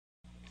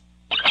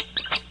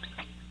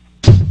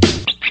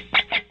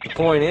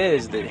point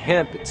is that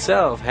hemp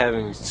itself,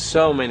 having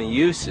so many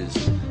uses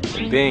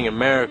and being a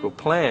miracle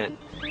plant,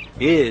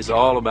 is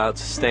all about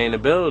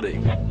sustainability.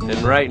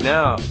 And right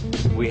now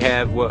we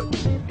have what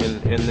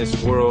in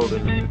this world,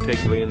 and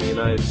particularly in the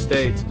United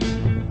States,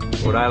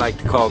 what I like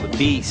to call the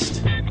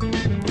beast,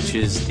 which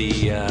is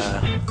the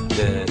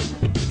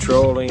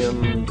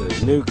petroleum,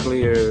 the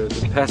nuclear,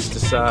 the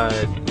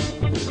pesticide,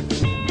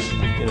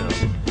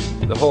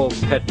 the whole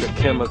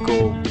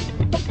petrochemical,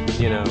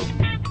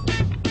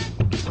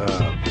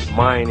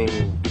 mining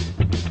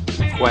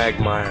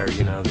quagmire,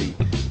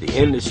 the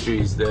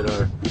industries that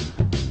are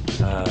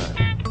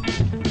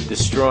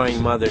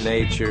destroying Mother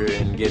Nature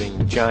and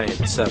getting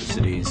giant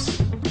subsidies,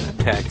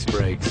 tax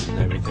breaks and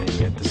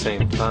everything at the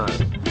same time.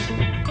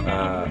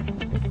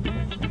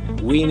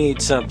 We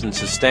need something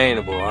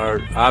sustainable.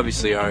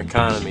 Obviously our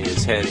economy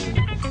is heading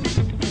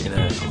in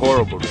a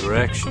horrible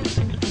direction.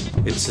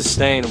 It's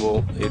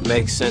sustainable, it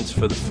makes sense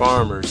for the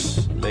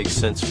farmers, it makes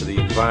sense for the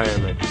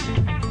environment.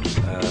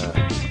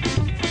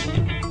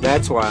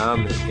 That's why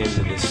I'm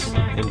into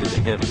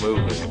the hemp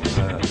movement,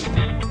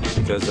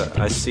 because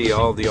I see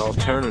all the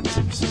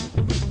alternatives,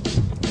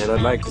 and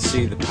I'd like to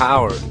see the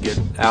power get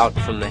out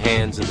from the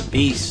hands of the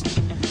beast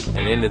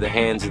and into the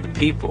hands of the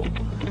people.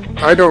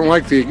 I don't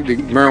like the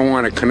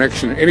marijuana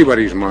connection in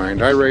anybody's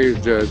mind. I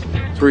raised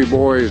 3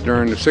 boys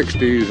during the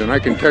 60s, and I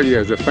can tell you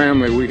as a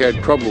family we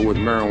had trouble with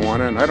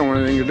marijuana, and I don't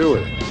want anything to do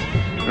with it.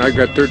 And I've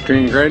got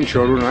 13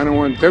 grandchildren, and I don't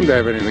want them to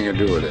have anything to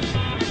do with it.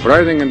 But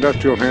I think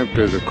industrial hemp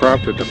is a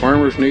crop that the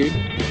farmers need,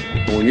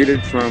 and we need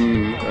it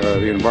from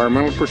the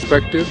environmental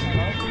perspective.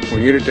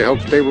 We need it to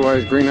help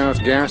stabilize greenhouse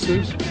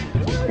gases.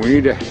 We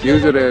need to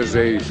use it as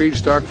a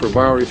feedstock for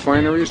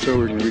biorefineries so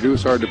we can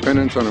reduce our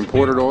dependence on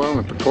imported oil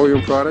and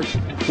petroleum products.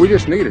 We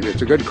just need it.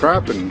 It's a good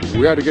crop, and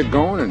we got to get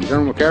going, and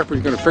General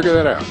McCaffrey's going to figure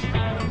that out.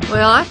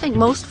 Well, I think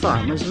most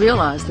farmers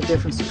realize the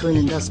difference between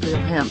industrial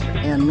hemp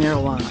and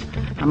marijuana.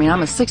 I mean,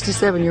 I'm a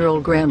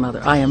 67-year-old grandmother.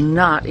 I am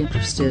not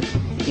interested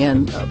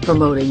in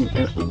promoting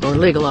or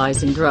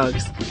legalizing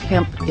drugs.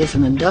 Hemp is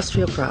an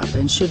industrial crop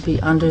and should be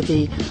under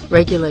the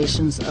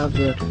regulations of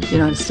the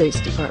United States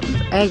Department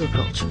of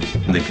Agriculture.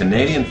 The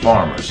Canadian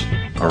farmers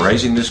are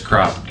raising this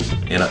crop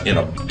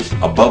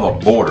above a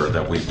border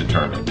that we've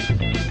determined,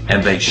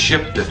 and they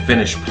ship the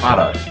finished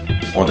product,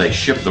 or they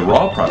ship the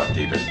raw product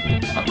even,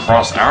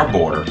 across our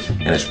border,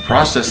 and it's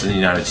processed in the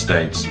United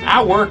States.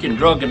 I work in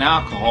drug and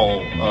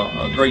alcohol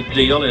a great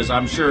deal, as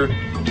I'm sure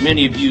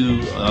many of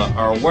you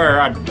are aware,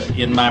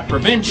 in my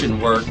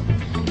prevention work,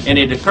 and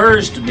it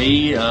occurs to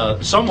me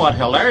somewhat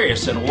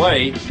hilarious in a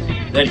way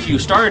that if you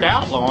started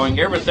outlawing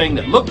everything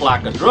that looked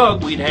like a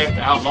drug, we'd have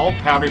to outlaw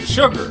powdered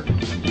sugar,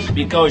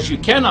 because you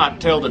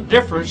cannot tell the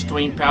difference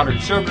between powdered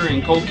sugar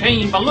and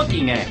cocaine by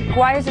looking at it.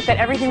 Why is it that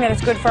everything that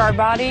is good for our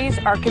bodies,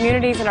 our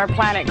communities, and our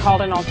planet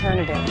called an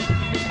alternative?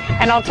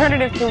 An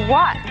alternative to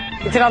what?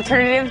 It's an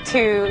alternative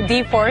to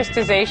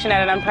deforestation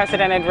at an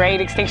unprecedented rate,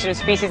 extinction of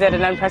species at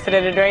an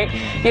unprecedented rate.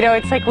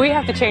 It's like we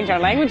have to change our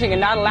languaging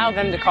and not allow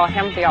them to call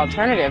hemp the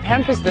alternative.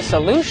 Hemp is the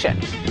solution.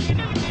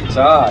 It's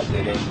odd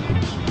that in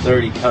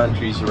 30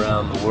 countries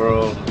around the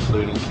world,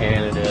 including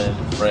Canada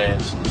and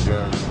France and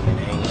Germany and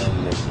England,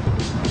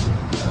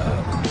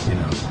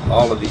 and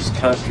all of these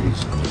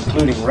countries,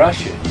 including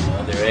Russia,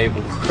 they're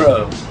able to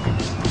grow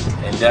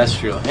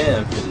industrial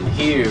hemp, and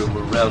here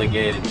we're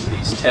relegated to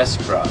these test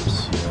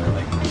crops,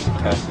 like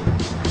Kentucky.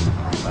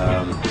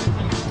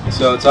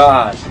 So it's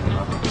odd,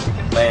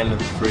 land of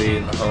the free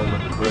and the home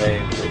of the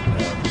brave.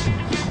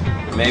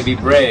 But, we may be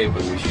brave,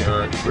 but we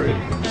sure aren't free.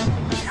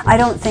 I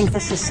don't think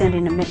this is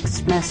sending a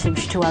mixed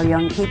message to our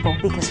young people,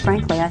 because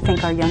frankly I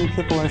think our young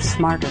people are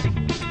smarter,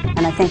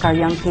 and I think our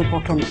young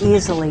people can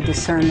easily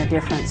discern the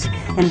difference.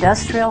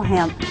 Industrial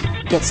hemp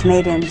gets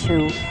made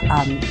into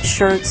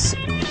shirts,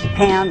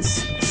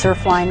 pants,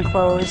 surfline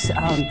clothes,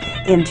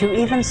 into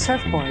even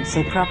surfboards.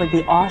 They'd probably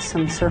be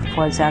awesome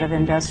surfboards out of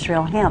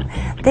industrial hemp.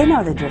 They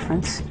know the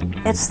difference.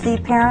 It's the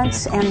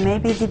parents and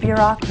maybe the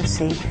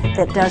bureaucracy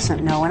that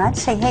doesn't know. And I'd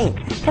say, hey,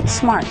 get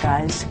smart,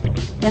 guys.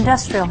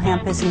 Industrial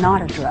hemp is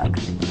not a drug.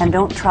 And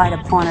don't try to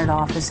pawn it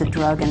off as a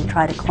drug and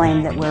try to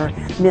claim that we're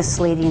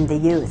misleading the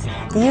youth.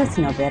 The youth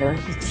know better.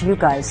 It's you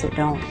guys that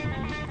don't.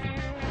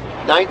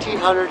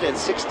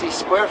 1,960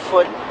 square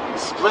foot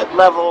split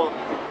level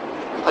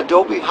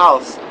adobe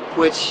house,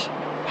 which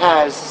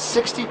has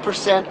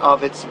 60%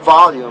 of its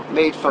volume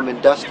made from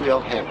industrial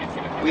hemp.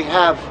 We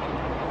have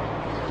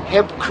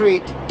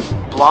hempcrete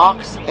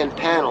blocks and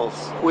panels,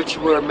 which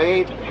were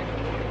made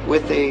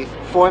with a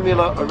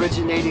formula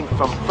originating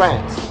from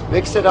France.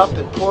 Mix it up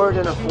and pour it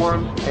in a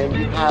form, and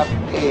you have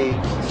a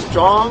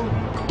strong,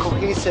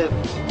 cohesive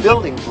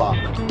building block.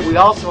 We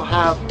also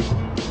have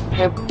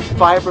hemp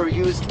fiber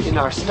used in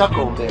our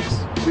stucco mix,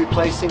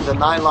 replacing the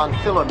nylon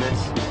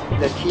filaments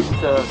that keep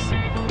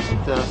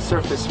the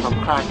surface from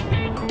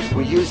cracking.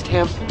 We used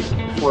hemp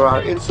for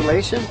our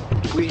insulation.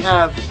 We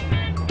have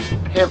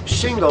hemp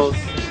shingles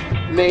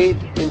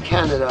made in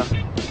Canada,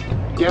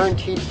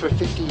 guaranteed for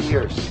 50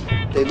 years.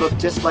 They look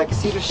just like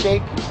cedar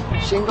shake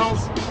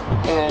shingles,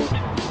 and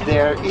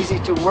they're easy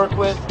to work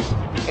with.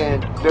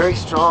 and very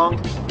strong.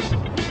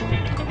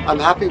 I'm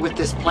happy with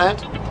this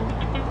plant.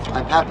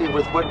 I'm happy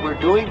with what we're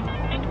doing,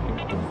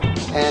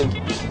 and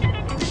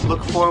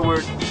look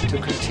forward to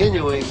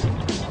continuing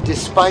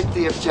despite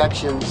the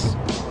objections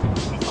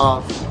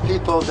of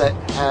people that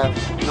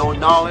have no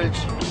knowledge,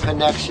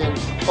 connection,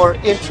 or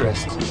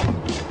interest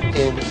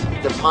in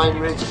the Pine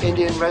Ridge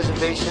Indian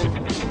Reservation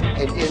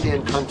and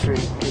Indian country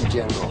in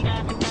general.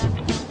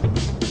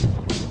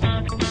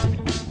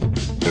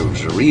 There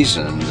was a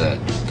reason that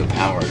the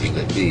powers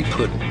that be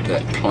put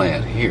that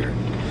plant here,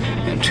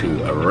 and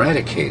to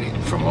eradicate it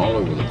from all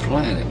over the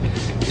planet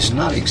is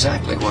not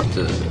exactly what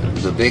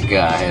the big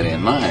guy had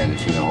in mind,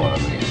 if you know what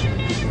I mean.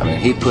 I mean,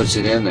 he puts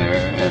it in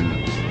there,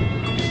 and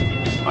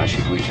why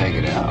should we take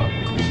it out?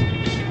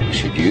 We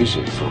should use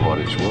it for what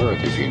it's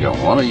worth. If you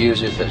don't want to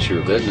use it, that's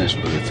your business,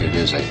 but if it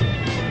is a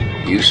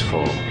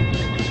useful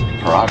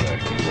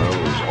product that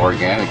grows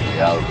organically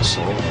out of the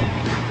soil,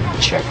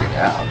 check it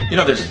out. You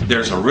know,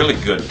 there's a really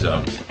good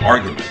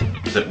argument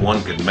that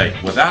one could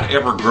make without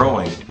ever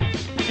growing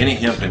any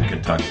hemp in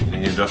Kentucky,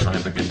 any industrial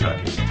hemp in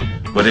Kentucky.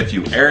 But if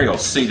you aerial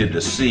seeded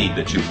the seed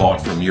that you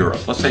bought from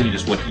Europe, let's say you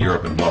just went to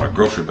Europe and bought a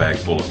grocery bag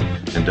full of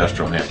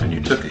industrial hemp, and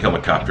you took a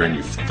helicopter and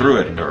you threw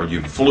it, or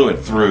you flew it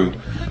through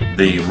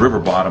the river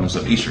bottoms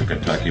of eastern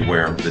Kentucky,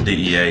 where the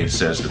DEA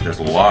says that there's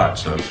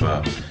lots of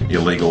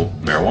illegal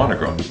marijuana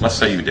growing. Let's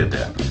say you did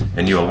that,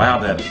 and you allow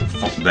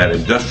that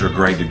industrial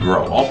grade to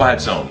grow all by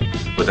its own,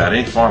 without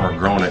any farmer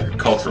growing it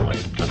culturally,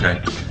 okay?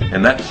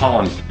 And that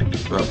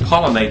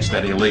pollinates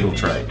that illegal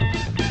trade.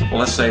 Well,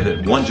 let's say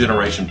that one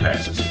generation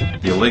passes.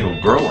 The illegal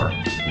grower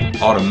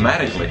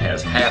automatically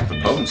has half the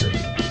potency.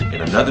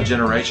 In another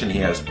generation, he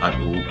has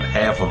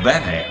half of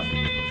that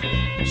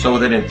half. So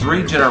that in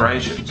 3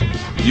 generations,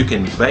 you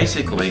can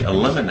basically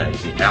eliminate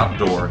the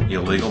outdoor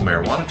illegal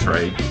marijuana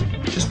trade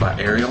just by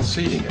aerial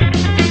seeding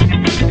it.